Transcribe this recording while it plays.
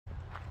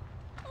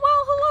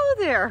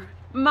there,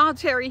 Ma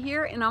Terry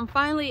here, and I'm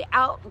finally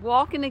out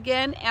walking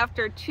again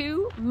after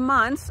 2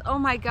 months. Oh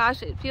my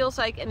gosh, it feels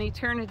like an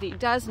eternity,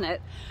 doesn't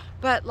it?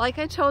 But like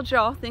I told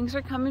y'all, things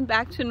are coming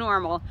back to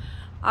normal.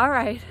 All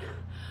right,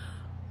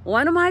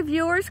 one of my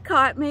viewers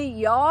caught me.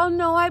 Y'all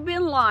know I've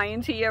been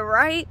lying to you,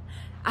 right?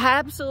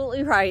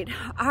 Absolutely right.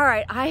 All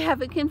right, I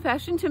have a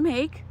confession to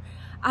make.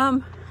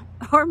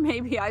 Or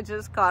maybe I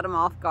just caught him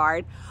off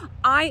guard.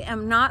 I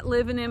am not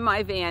living in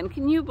my van.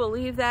 Can you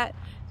believe that?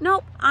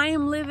 Nope, I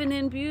am living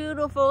in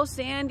beautiful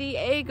San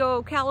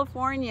Diego,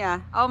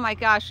 California. Oh my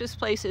gosh, this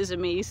place is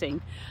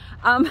amazing.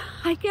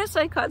 I guess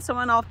I caught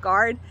someone off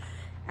guard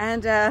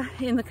and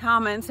in the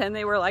comments, and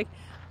they were like,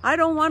 I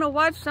don't want to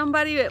watch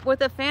somebody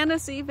with a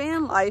fantasy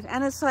van life.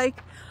 And it's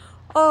like,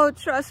 oh,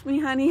 trust me,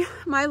 honey,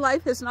 my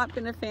life has not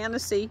been a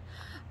fantasy.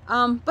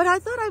 But I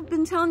thought I've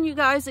been telling you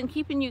guys and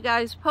keeping you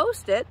guys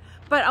posted,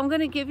 but I'm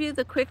going to give you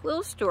the quick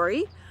little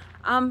story.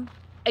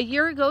 A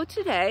year ago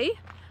today,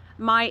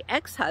 my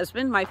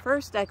ex-husband, my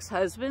first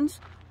ex-husband's,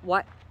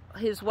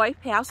 his wife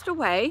passed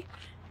away,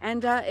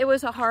 and it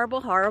was a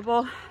horrible,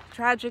 horrible,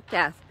 tragic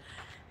death.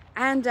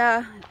 And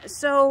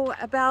so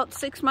about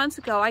 6 months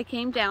ago, I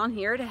came down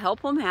here to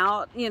help him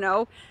out,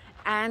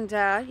 and,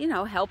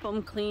 help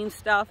him clean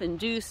stuff and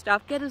do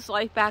stuff, get his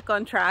life back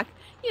on track,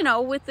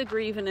 with the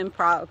grieving in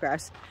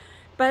progress.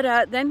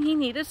 But then he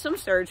needed some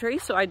surgery,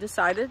 so I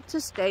decided to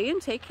stay and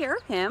take care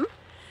of him.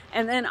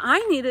 And then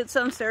I needed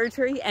some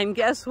surgery, and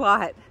guess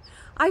what?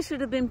 I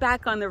should have been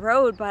back on the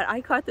road, but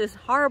I caught this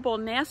horrible,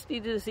 nasty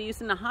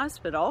disease in the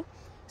hospital,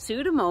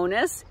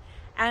 Pseudomonas,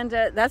 and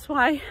that's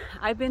why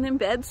I've been in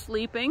bed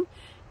sleeping,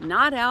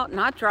 not out,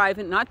 not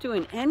driving, not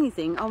doing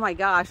anything. Oh my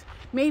gosh,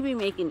 maybe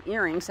making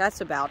earrings,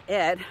 that's about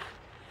it.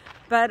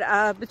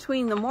 But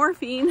between the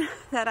morphine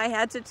that I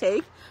had to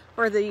take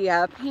for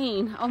the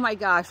pain, oh my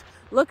gosh,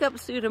 look up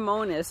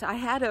Pseudomonas. I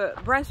had a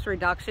breast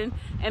reduction,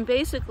 and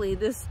basically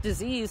this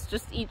disease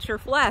just eats your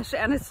flesh,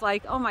 and it's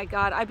like, oh my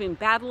God, I've been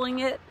battling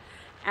it,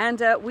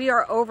 and we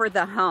are over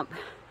the hump.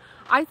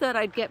 I thought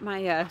I'd get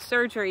my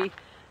surgery.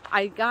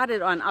 I got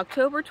it on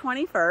October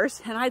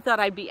 21st, and I thought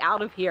I'd be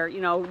out of here,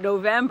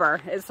 November.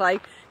 It's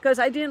like, because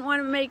I didn't want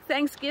to make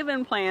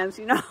Thanksgiving plans,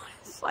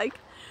 It's like,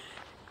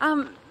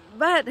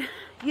 but,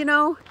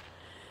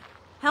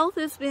 health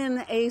has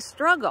been a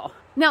struggle.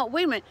 Now,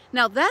 wait a minute.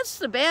 Now, that's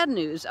the bad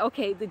news.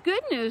 Okay, the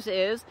good news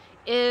is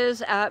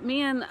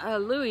me and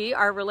Louis,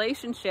 our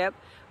relationship,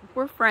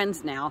 we're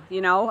friends now,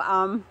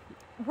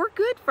 we're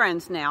good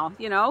friends now,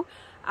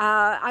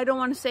 I don't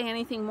want to say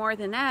anything more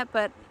than that,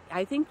 but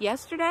I think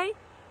yesterday,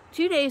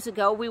 2 days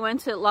ago, we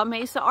went to La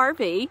Mesa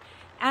RV,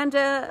 and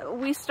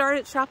we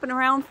started shopping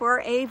around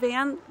for a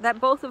van that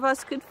both of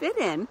us could fit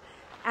in,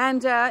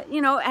 and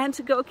and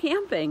to go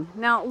camping.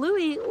 Now,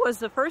 Louis was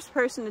the first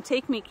person to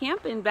take me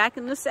camping back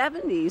in the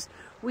 70s.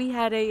 We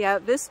had a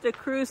Vista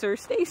Cruiser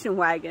station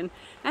wagon,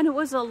 and it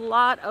was a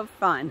lot of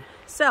fun.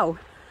 So,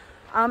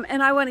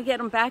 and I want to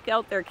get him back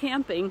out there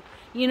camping.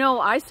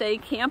 I say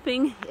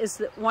camping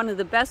is one of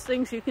the best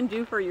things you can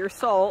do for your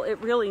soul. It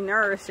really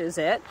nourishes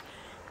it.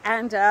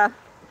 And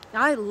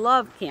I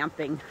love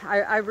camping.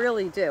 I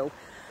really do.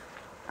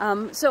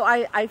 So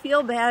I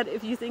feel bad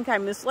if you think I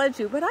misled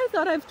you, but I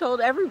thought I've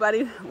told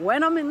everybody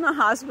when I'm in the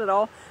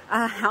hospital,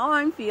 how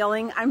I'm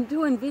feeling. I'm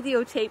doing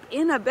videotape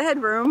in a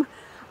bedroom,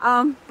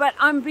 but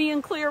I'm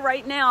being clear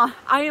right now.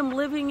 I am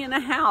living in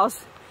a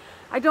house.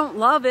 I don't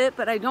love it,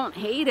 but I don't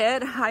hate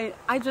it.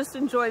 I just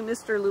enjoy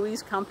Mr.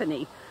 Louis'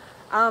 company.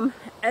 And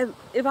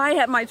if I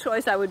had my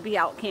choice, I would be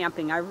out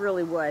camping. I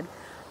really would.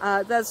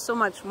 That's so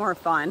much more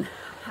fun.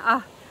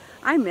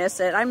 I miss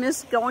it. I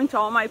miss going to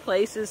all my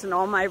places and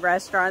all my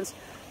restaurants.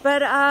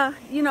 But,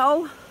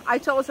 I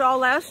told y'all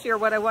last year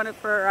what I wanted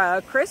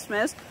for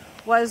Christmas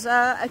was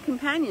a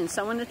companion,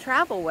 someone to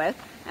travel with.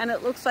 And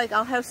it looks like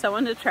I'll have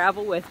someone to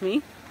travel with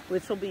me,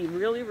 which will be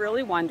really,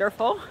 really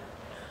wonderful.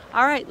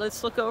 All right,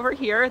 let's look over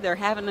here. They're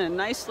having a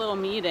nice little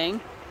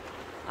meeting.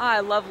 Oh, I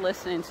love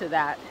listening to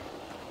that.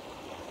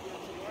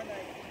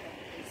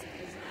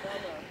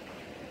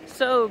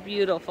 So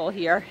beautiful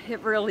here.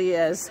 It really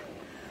is.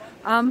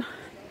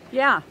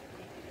 Yeah.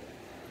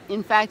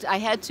 In fact, I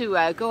had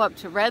to go up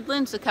to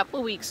Redlands a couple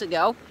of weeks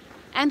ago,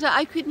 and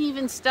I couldn't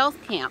even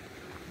stealth camp.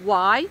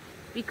 Why?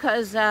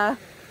 Because I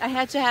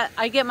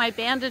get my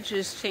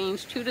bandages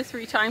changed 2 to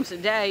 3 times a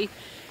day,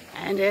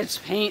 and it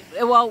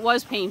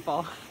was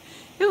painful.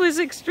 It was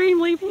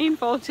extremely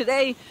painful.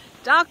 Today,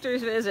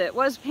 doctor's visit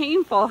was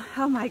painful.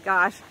 Oh my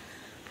gosh.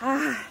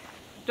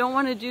 Don't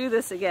want to do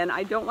this again.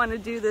 I don't want to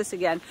do this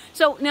again.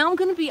 So now I'm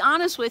going to be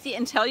honest with you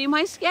and tell you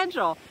my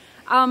schedule.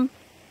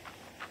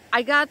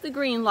 I got the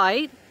green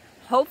light.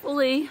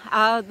 Hopefully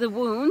the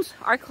wounds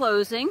are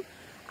closing.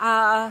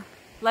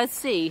 Let's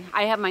see.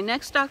 I have my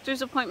next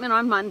doctor's appointment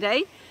on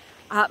Monday.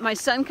 My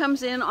son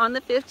comes in on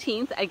the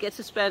 15th. I get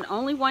to spend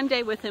only 1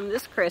 day with him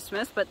this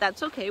Christmas, but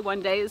that's okay.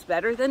 1 day is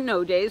better than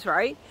no days,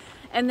 right?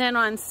 And then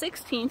on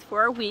 16th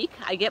for a week,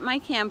 I get my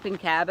camping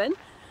cabin,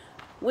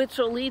 which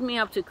will lead me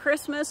up to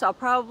Christmas. I'll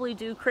probably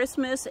do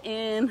Christmas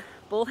in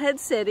Bullhead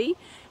City.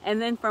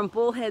 And then from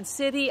Bullhead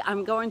City,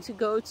 I'm going to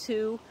go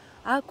to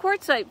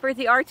quartzsite for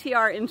the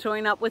RTR and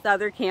join up with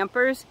other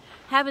campers.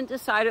 Haven't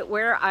decided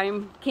where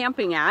I'm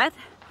camping at.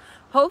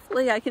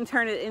 Hopefully I can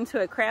turn it into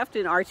a craft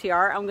in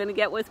RTR. I'm going to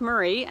get with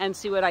Marie and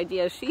see what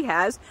ideas she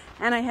has.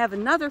 And I have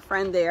another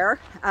friend there,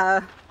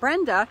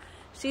 Brenda.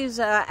 She's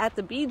at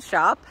the bead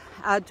shop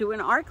doing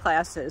art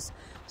classes.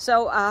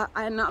 So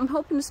and I'm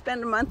hoping to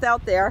spend a month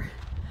out there.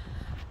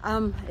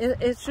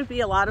 It should be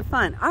a lot of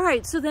fun. All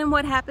right, so then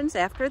what happens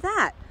after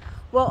that?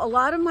 Well, a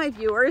lot of my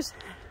viewers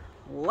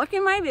look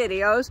at my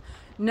videos,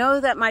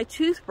 know that my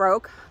tooth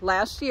broke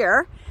last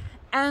year,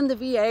 and the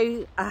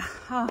VA,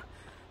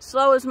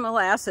 slow as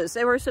molasses.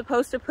 They were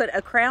supposed to put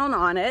a crown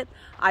on it.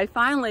 I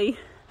finally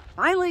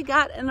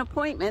got an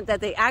appointment that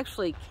they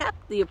actually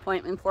kept the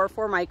appointment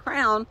for my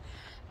crown,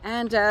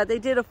 and they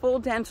did a full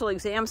dental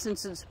exam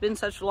since it's been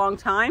such a long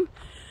time.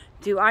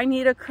 Do I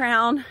need a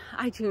crown?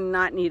 I do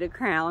not need a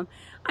crown.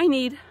 I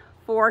need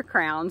 4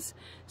 crowns.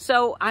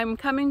 So I'm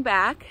coming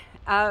back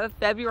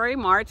February,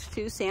 March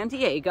to San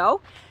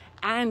Diego,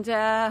 and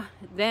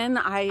then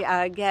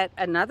I get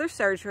another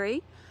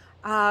surgery.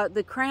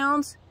 The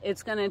crowns,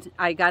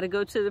 I got to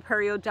go to the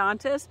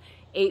periodontist.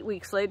 8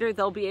 weeks later,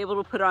 they'll be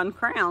able to put on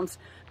crowns.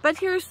 But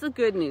here's the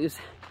good news.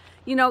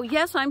 You know,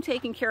 yes, I'm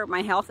taking care of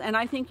my health, and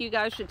I think you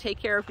guys should take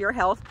care of your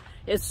health.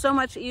 It's so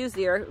much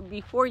easier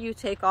before you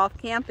take off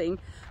camping.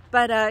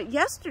 But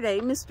yesterday,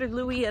 Mr.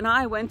 Louis and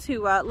I went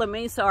to La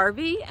Mesa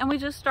RV, and we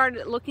just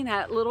started looking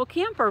at little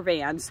camper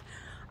vans.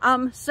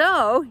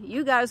 So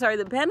you guys are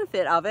the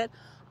benefit of it.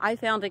 I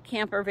found a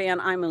camper van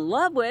I'm in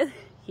love with.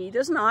 He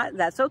does not.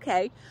 That's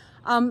okay.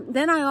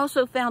 Then I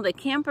also found a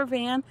camper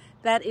van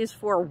that is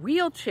for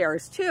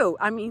wheelchairs too.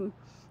 I mean,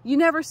 you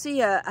never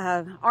see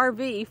a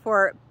RV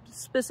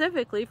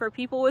specifically for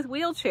people with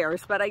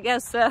wheelchairs, but I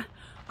guess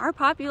our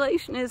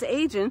population is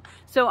aging,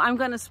 so I'm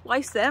going to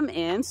splice them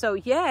in. So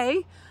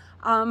yay.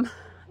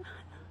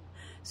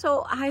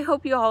 So I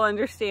hope you all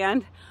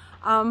understand.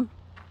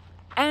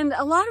 And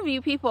a lot of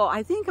you people,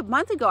 I think a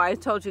month ago I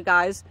told you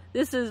guys,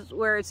 this is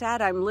where it's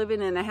at. I'm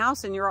living in a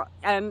house, and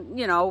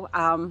you know,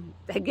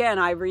 again,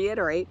 I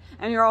reiterate,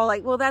 and you're all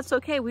like, well, that's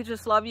okay. We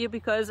just love you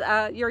because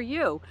you're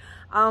you.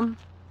 I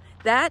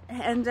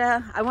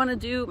want to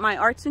do my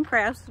arts and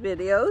crafts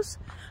videos.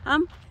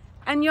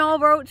 And y'all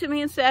wrote to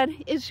me and said,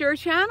 it's your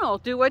channel.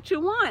 Do what you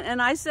want.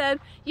 And I said,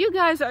 you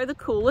guys are the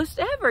coolest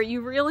ever.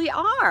 You really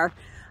are.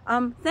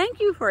 Thank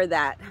you for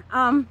that.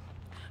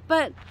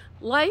 But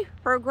life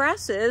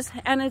progresses,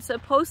 and it's a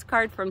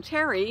postcard from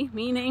Terry,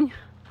 meaning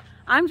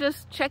I'm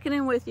just checking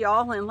in with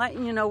y'all and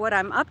letting you know what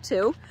I'm up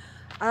to.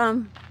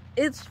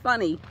 It's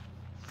funny.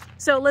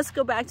 So let's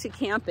go back to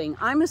camping.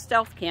 I'm a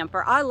stealth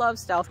camper. I love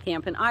stealth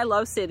camping. I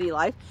love city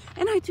life,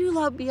 and I do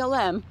love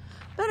BLM,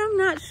 but I'm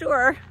not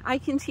sure I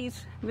can teach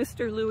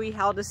Mr. Louis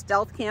how to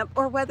stealth camp,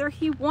 or whether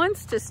he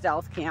wants to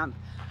stealth camp.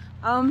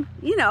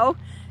 You know,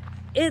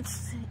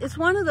 it's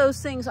one of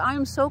those things.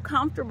 I'm so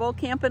comfortable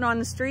camping on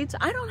the streets.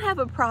 I don't have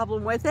a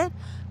problem with it,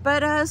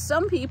 but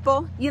some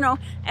people, you know,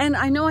 and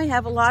I know I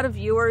have a lot of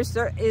viewers.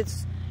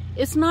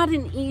 It's not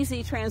an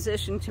easy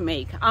transition to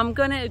make. I'm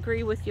going to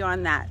agree with you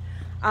on that.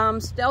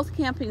 Stealth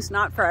camping is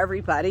not for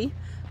everybody,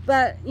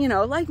 but you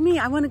know, like me,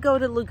 I want to go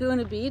to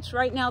Laguna Beach.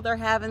 Right now they're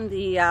having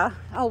the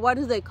what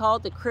do they call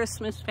it, the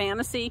Christmas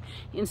Fantasy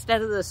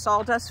instead of the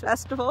Sawdust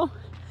Festival.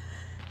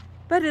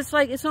 But it's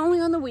like, it's only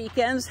on the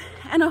weekends,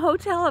 and a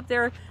hotel up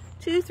there,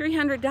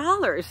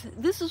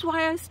 $200–300. This is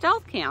why I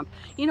stealth camp.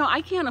 You know, I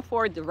can't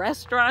afford the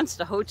restaurants,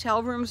 the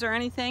hotel rooms, or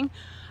anything.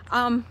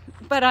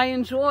 But I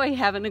enjoy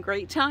having a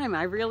great time.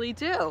 I really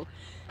do.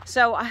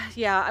 So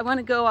yeah, I want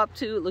to go up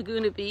to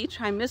Laguna Beach.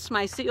 I miss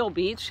my Seal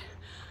Beach.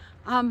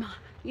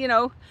 You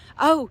know,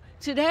 oh,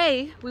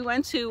 today we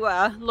went to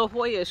La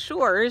Jolla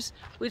Shores,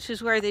 which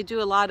is where they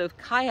do a lot of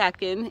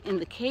kayaking in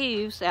the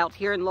caves out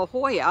here in La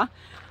Jolla.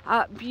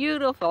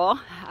 Beautiful.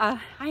 I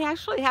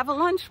actually have a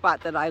lunch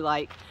spot that I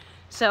like.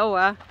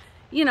 So,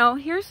 you know,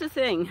 here's the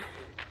thing.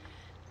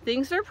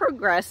 Things are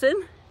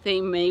progressing. They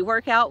may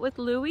work out with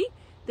Louis.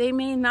 They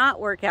may not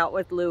work out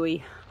with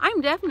Louis.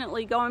 I'm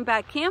definitely going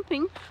back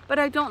camping, but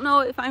I don't know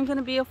if I'm going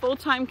to be a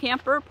full-time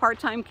camper,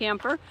 part-time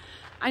camper.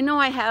 I know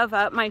I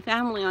have my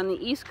family on the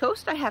East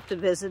Coast I have to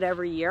visit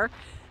every year.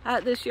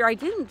 This year I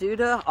didn't due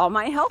to all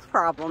my health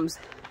problems.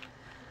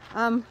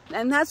 And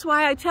that's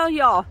why I tell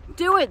y'all,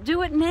 do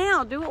it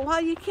now, do it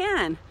while you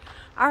can.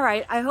 All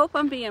right, I hope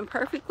I'm being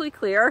perfectly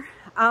clear.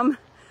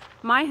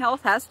 My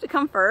health has to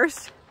come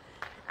first,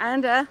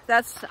 and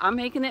I'm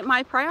making it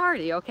my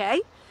priority,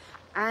 okay?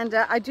 And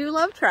I do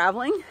love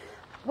traveling.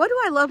 What do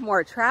I love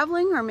more,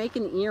 traveling or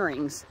making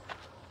earrings?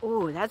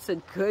 Oh, that's a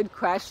good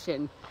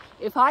question.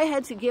 If I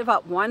had to give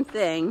up one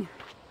thing,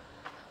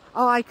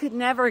 oh, I could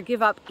never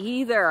give up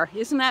either.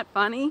 Isn't that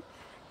funny?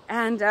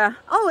 And,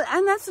 oh,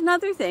 and that's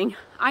another thing.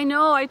 I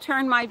know I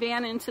turned my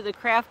van into the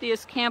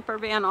craftiest camper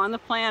van on the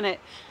planet,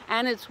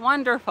 and it's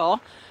wonderful.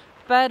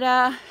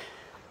 But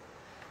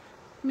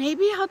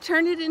maybe I'll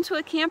turn it into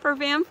a camper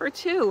van for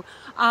two.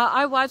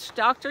 I watched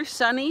Dr.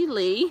 Sonny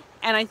Lee,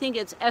 and I think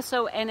it's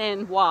S-O-N-N-Y-L-E-E,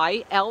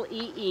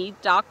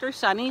 Dr.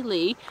 Sonny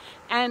Lee,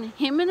 and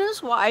him and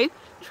his wife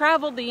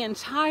traveled the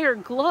entire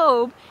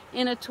globe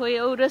in a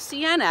Toyota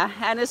Sienna.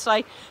 And it's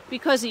like,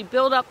 because he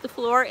built up the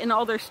floor and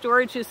all their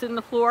storage is in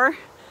the floor,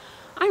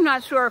 I'm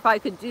not sure if I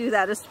could do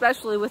that,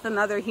 especially with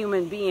another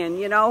human being,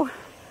 you know.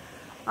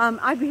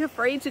 I'd be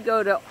afraid to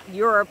go to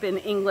Europe and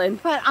England,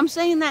 but I'm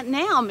saying that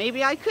now.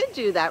 Maybe I could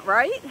do that,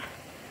 right?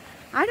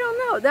 I don't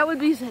know. That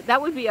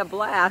would be a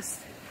blast.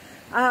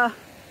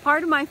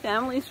 Part of my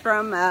family's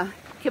from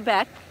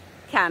Quebec,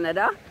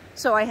 Canada,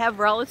 so I have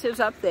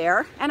relatives up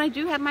there, and I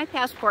do have my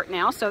passport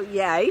now, so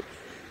yay.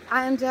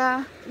 And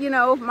you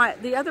know,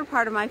 the other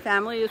part of my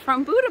family is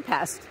from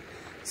Budapest,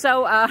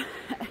 so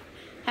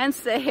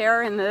hence the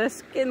hair and the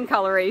skin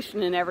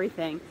coloration and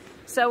everything.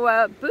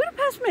 So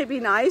Budapest may be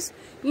nice.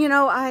 You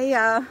know,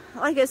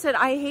 like I said,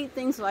 I hate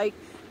things like,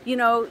 you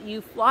know,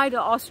 you fly to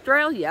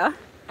Australia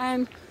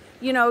and,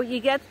 you know,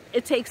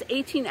 it takes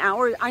 18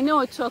 hours. I know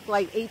it took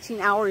like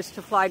 18 hours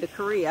to fly to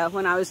Korea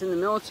when I was in the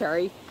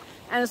military.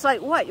 And it's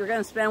like, what, you're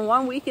going to spend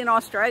 1 week in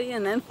Australia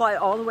and then fly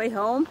all the way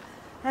home?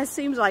 That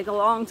seems like a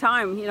long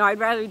time. You know, I'd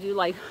rather do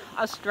like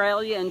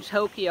Australia and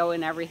Tokyo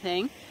and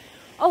everything.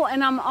 Oh,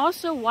 and I'm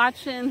also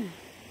watching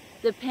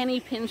the Penny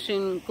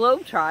Pinchin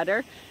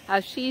Globetrotter.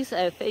 She's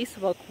a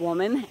Facebook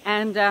woman,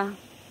 and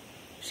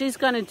she's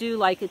going to do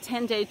like a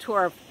 10-day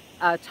tour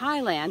of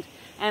Thailand.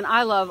 And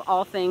I love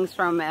all things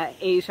from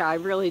Asia. I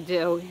really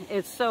do.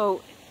 It's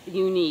so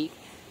unique.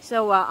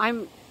 So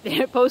I'm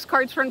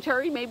postcards from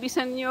Terry, maybe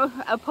sending you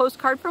a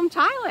postcard from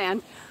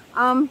Thailand.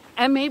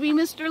 And maybe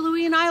Mr.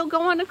 Louie and I will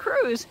go on a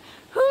cruise.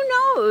 Who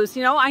knows?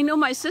 You know, I know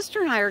my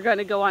sister and I are going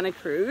to go on a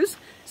cruise.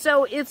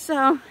 So it's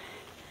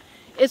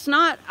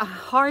not a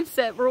hard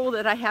set rule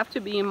that I have to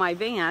be in my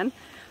van,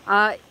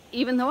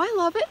 even though I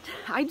love it.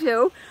 I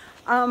do.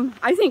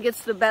 I think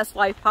it's the best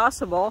life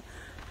possible.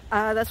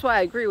 That's why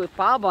I agree with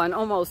Bob on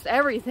almost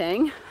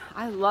everything.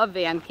 I love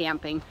van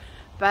camping,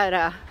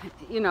 but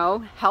you know,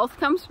 health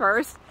comes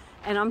first,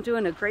 and I'm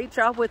doing a great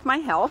job with my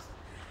health,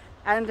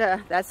 and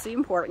that's the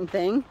important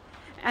thing.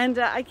 And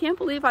I can't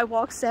believe I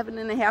walked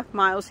 7.5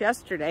 miles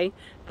yesterday,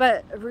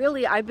 but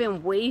really I've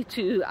been way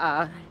too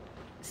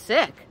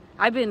sick.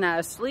 I've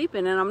been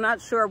sleeping, and I'm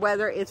not sure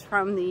whether it's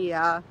from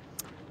the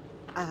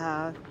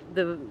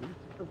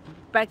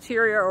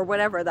bacteria or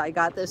whatever that I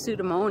got, the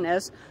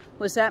Pseudomonas.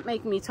 Was that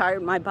making me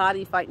tired? My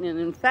body fighting an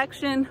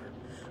infection?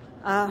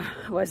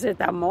 Was it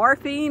the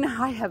morphine?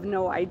 I have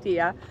no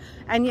idea.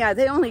 And yeah,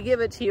 they only give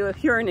it to you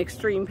if you're in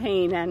extreme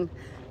pain. And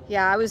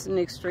yeah, I was in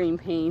extreme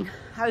pain.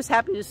 I was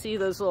happy to see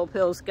those little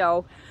pills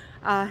go.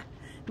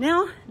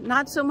 Now,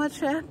 not so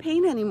much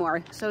pain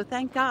anymore. So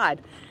thank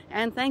God.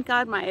 And thank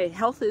God my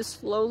health is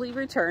slowly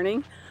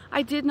returning.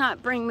 I did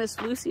not bring Miss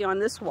Lucy on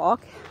this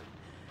walk,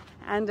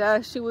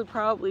 and she would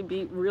probably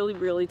be really,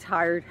 really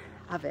tired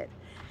of it.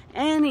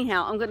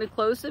 Anyhow, I'm going to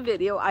close the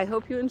video. I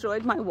hope you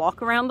enjoyed my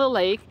walk around the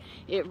lake.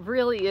 It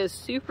really is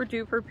super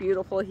duper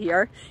beautiful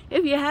here.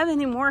 If you have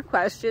any more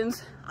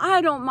questions,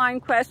 I don't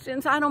mind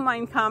questions. I don't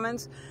mind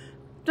comments.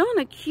 Don't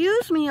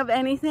accuse me of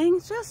anything,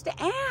 just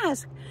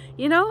ask.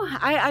 You know,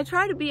 I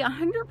try to be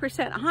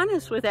 100%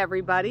 honest with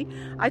everybody.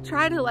 I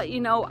try to let you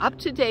know up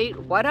to date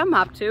what I'm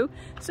up to,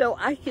 so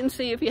I can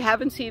see if you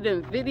haven't seen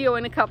a video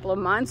in a couple of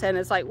months and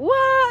it's like,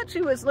 what?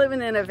 She was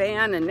living in a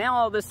van and now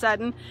all of a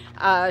sudden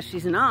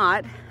she's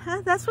not.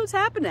 That's what's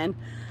happening.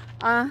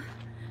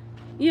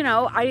 You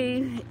know,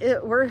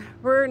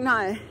 we're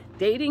not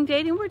dating.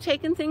 We're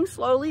taking things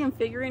slowly and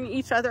figuring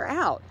each other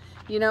out.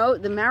 You know,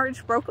 the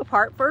marriage broke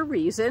apart for a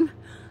reason.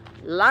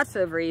 Lots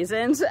of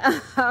reasons.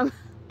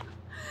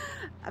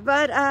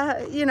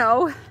 But, you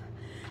know,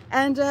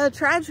 and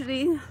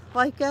tragedy,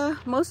 like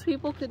most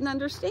people couldn't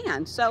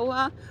understand.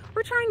 So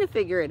we're trying to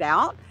figure it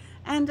out.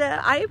 And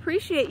I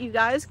appreciate you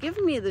guys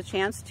giving me the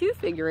chance to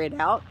figure it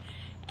out.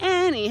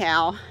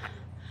 Anyhow,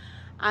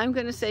 I'm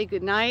going to say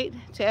goodnight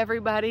to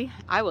everybody.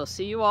 I will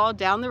see you all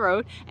down the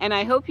road. And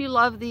I hope you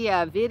love the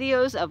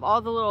videos of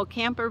all the little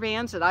camper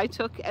vans that I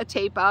took a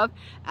tape of.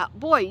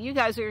 Boy, you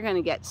guys are going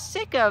to get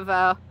sick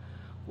of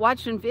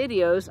watching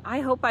videos. I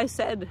hope I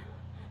said,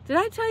 did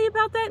I tell you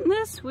about that in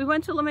this? We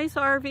went to La Mesa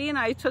RV and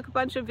I took a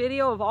bunch of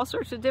video of all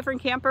sorts of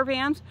different camper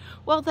vans.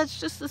 Well, that's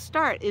just the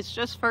start. It's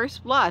just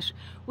first blush.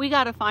 We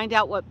got to find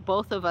out what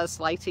both of us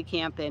like to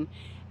camp in.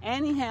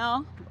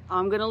 Anyhow,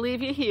 I'm going to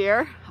leave you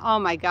here. Oh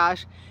my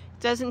gosh.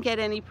 Doesn't get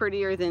any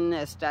prettier than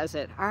this, does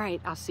it? All right,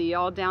 I'll see you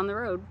all down the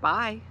road.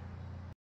 Bye.